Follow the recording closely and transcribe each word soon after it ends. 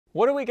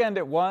What a weekend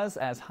it was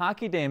as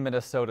Hockey Day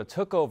Minnesota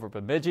took over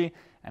Bemidji,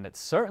 and it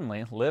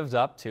certainly lived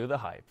up to the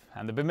hype.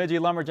 And the Bemidji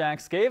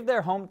Lumberjacks gave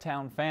their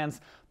hometown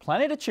fans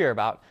plenty to cheer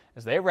about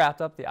as they wrapped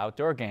up the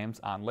outdoor games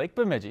on Lake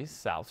Bemidji's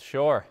South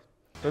Shore.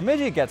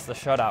 Bemidji gets the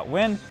shutout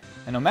win,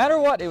 and no matter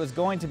what, it was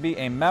going to be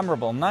a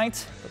memorable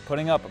night, but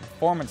putting up a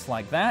performance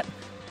like that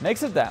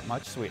makes it that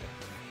much sweeter.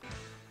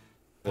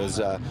 It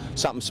was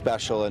something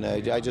special, and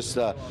I just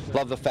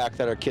love the fact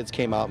that our kids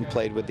came out and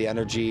played with the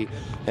energy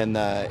and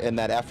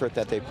that effort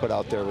that they put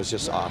out there was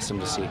just awesome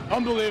to see.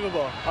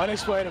 Unbelievable,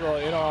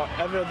 unexplainable. You know,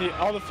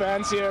 all the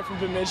fans here from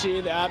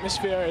Bemidji, the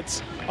atmosphere,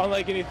 it's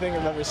unlike anything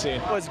I've ever seen.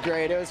 It was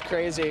great. It was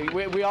crazy.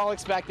 We all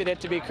expected it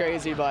to be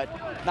crazy,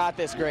 but not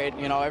this great.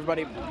 You know,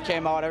 everybody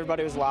came out,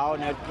 everybody was loud,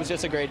 and it was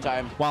just a great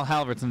time. While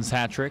Halvertson's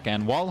hat trick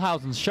and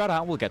Waldhausen's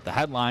shutout will get the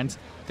headlines,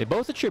 they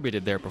both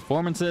attributed their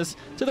performances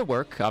to the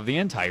work of the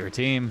entire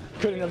team.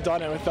 Couldn't have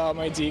done it without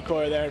my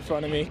decor there in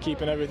front of me,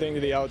 keeping everything to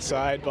the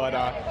outside, but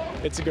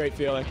it's a great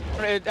feeling.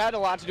 It had a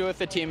lot to do with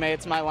the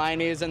teammates, my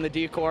lineys and the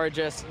decor,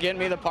 just getting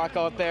me the puck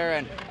out there,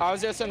 and I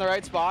was just in the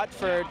right spot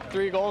for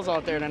 3 goals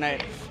out there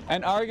tonight.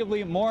 And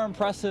arguably more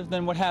impressive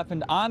than what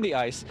happened on the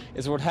ice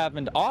is what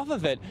happened off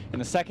of it in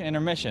the second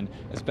intermission,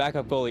 as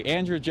backup goalie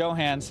Andrew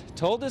Johans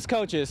told his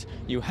coaches,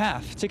 "You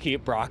have to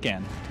keep Brock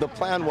in." The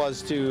plan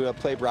was to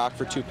play Brock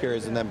for 2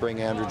 periods and then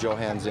bring Andrew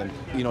Johans in.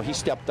 You know, he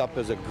stepped up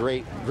as a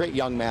great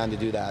young man to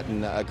do that,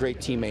 and a great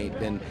teammate.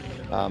 And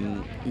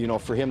you know,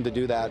 for him to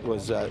do that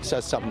was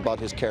says something about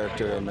his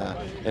character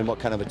and what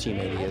kind of a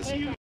teammate he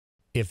is.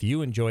 If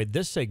you enjoyed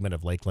this segment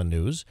of Lakeland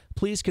News,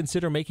 please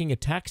consider making a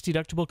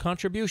tax-deductible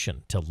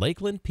contribution to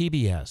Lakeland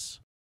PBS.